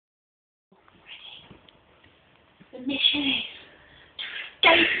the mission is to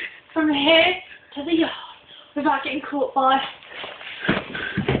escape from here to the yard without getting caught by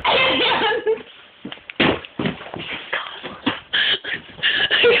aliens.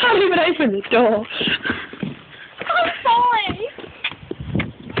 I can't even open the door. I'm fine.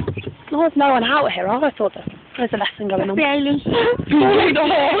 Oh, there's no one out here. Oh, I thought there's a lesson going on. The aliens. Oh, the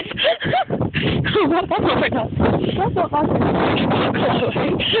horse. That's not very nice. That's not nice.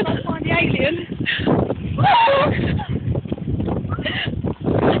 Let's find the alien.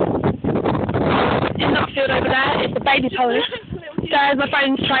 In that field over there, it's the baby pony. There's my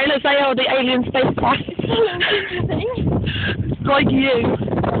friend's trailer. They are the alien spacecraft. Like you.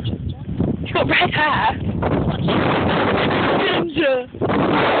 You've got red hair. Ginger.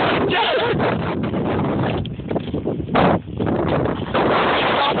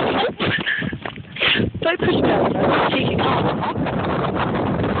 Don't push me over. Cheeky car.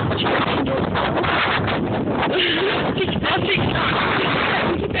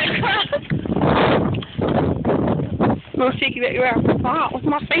 More cheeky bit around. Wow, what's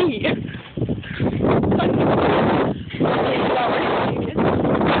my feet?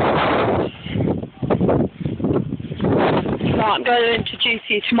 I'm going to introduce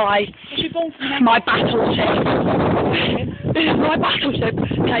you to my battleship. This is my battleship.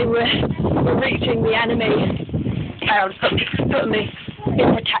 Okay, we're reaching the enemy. Okay, I'll just put me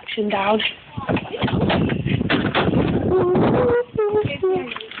in protection down.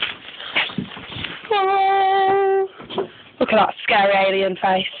 Oh, look at that scary alien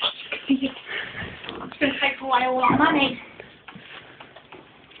face. It's going to take away all our money.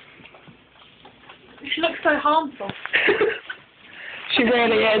 She looks so harmful. She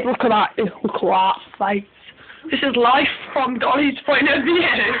really is. Look at that face. This is life from Dolly's point of view.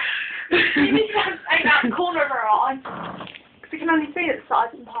 You need to take out the corner of her eye. Because we can only see it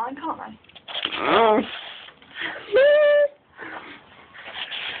sides and behind, can't we? Oh.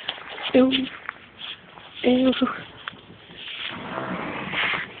 Ew. Ew.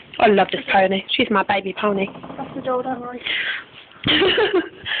 I love this pony. She's my baby pony. That's the door, don't worry.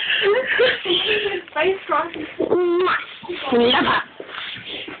 Face rising. Love her.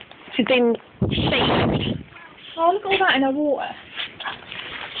 She's been saved. Oh, look at all that in her water.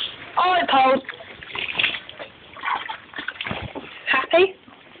 Oh, it's cold. Happy?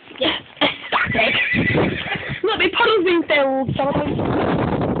 Yes. Ecstatic. Look, the puddle's been filled, so I don't...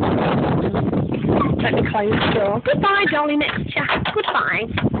 Let me close the door. Goodbye, Dolly Mixture. Goodbye.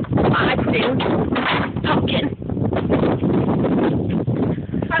 Bye, Sue. Pumpkin.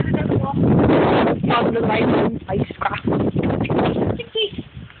 Rather than raisin spacecraft.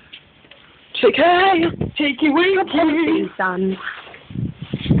 Take your wing, please. Son.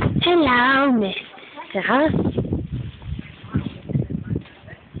 Hello, Mister.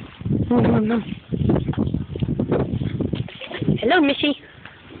 Hello, Missy.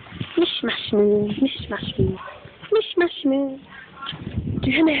 Miss Mashmoo. Miss Mashmoo. Miss Mashmoo.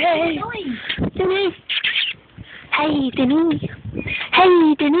 Denny. Denny. Hey, Denny.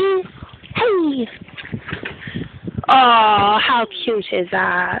 Hey, Denny. Hey. Oh, how cute is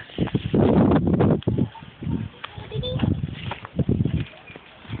that?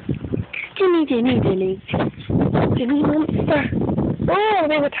 Denny. Denny monster. Oh,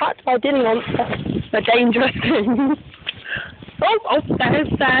 they were attacked by Denny monster. They're dangerous things. Oh,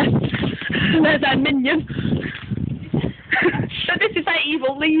 there's their minion. So this is their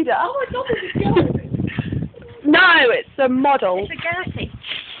evil leader. Oh my god, it's a girl. No, it's a model. It's a Gertie.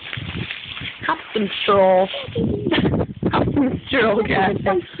 Have some straw. Have some straw, Gertie.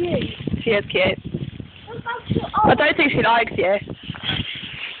 So cute. She is cute. Oh, I don't think she likes you.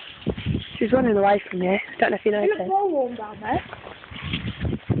 She's running away from you. I don't know if you you noticed. look more warm down there.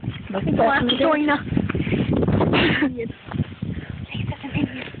 I think I'll have to join her.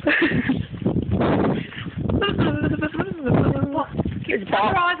 It's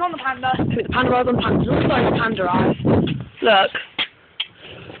Panda eyes on the panda. The panda eyes on the panda. Look like the panda eyes. Look.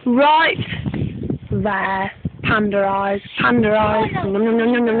 Right there. Panda eyes. Panda eyes. Nom, nom,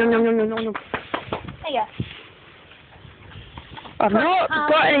 nom, nom, nom, nom, nom, nom, nom, nom. Hey, yeah. I've not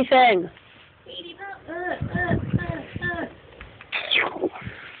got anything.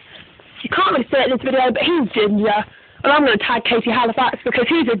 You can't really see it in this video, but he's ginger. And I'm going to tag Katie Halifax because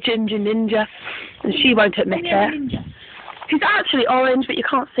he's a ginger ninja. And she won't admit it. He's actually orange, but you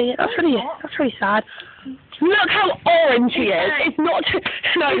can't see it. That's really sad. Look how orange he is. It's not...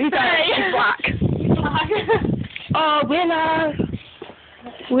 No, he's black. Oh, Willow.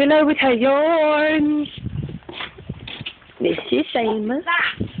 Willow with her yarns. This is Amos.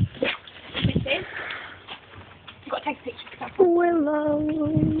 You've got to take a picture. Willow.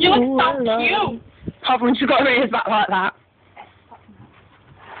 You look so cute. cover when she's got her ears back like that.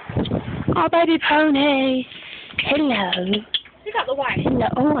 Oh, baby pony. Hello. Who's out the way? Hello.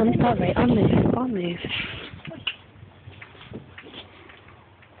 Oh, I'm sorry. I'll move.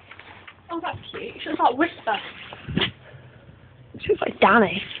 Oh, that's cute. She looks like Whisper. She looks like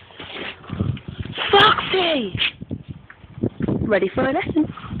Danny. Foxy! Ready for a lesson.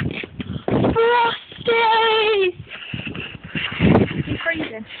 Frosty! You're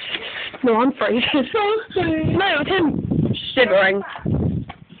freezing. No, I'm freezing. No, it was him shivering.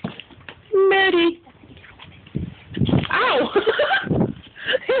 Maddie. Ow!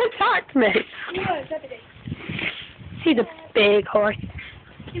 He attacked me. No, Zebedee. He's a big horse.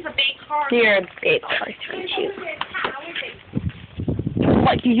 He's a big horse. You're a big horse, aren't you?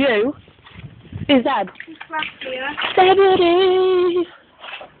 Like you. Is that? He's flashy, yeah? Zebedee!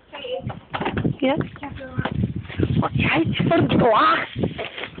 Yeah? Watch out for the glass.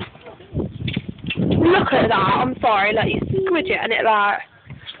 Look at that, I'm sorry, like you squidge it and it like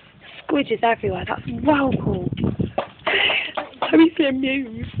squidges everywhere. That's well cool. Are you so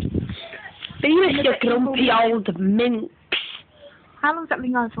amused? Being a grumpy old minx. How long's that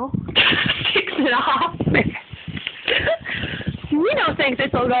been going for? 6.5 minutes. You don't think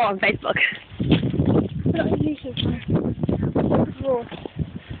this will go on Facebook? Put it on YouTube. Raw.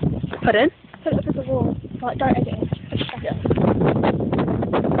 Pardon? Put it up as a raw. Like, don't edit it. Just edit it.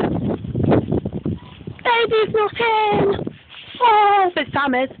 Baby's not in! Oh, but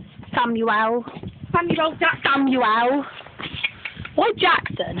Sam is. Samuel. Samuel Jackson. Samuel. Why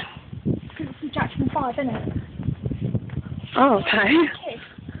Jackson? Because it's from Jackson 5, isn't it? Oh, okay.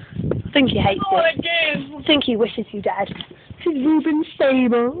 I think he hates Oh, it. I do. I think he wishes you dead. This is Ruben's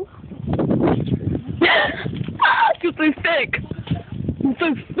stable. You're so thick. You're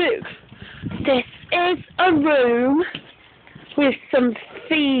so thick. This is a room with some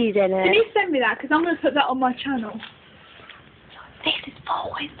feed in it. Can you send me that? Because I'm going to put that on my channel. This is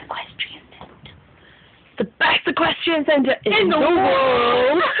always the equestrian centre. The best equestrian centre in the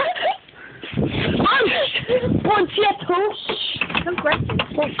world.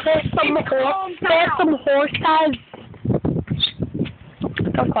 There's some horses.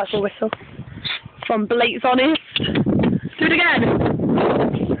 That was quite a whistle. From Blake's Honest. Do it again.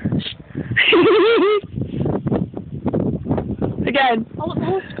 Again. I want the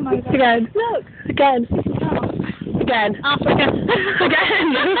horse to come over. Again. Look. Again. Oh. Again. Again. Again.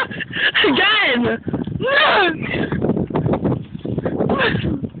 Again. Look.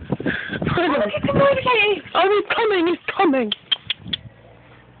 Oh, he's coming. He's coming.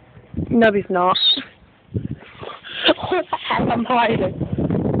 No, he's not. What the heck? I'm hiding.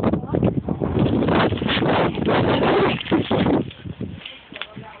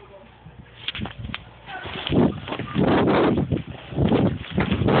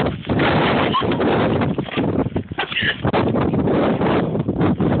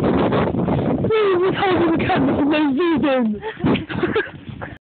 We're holding the camera and they're zooming.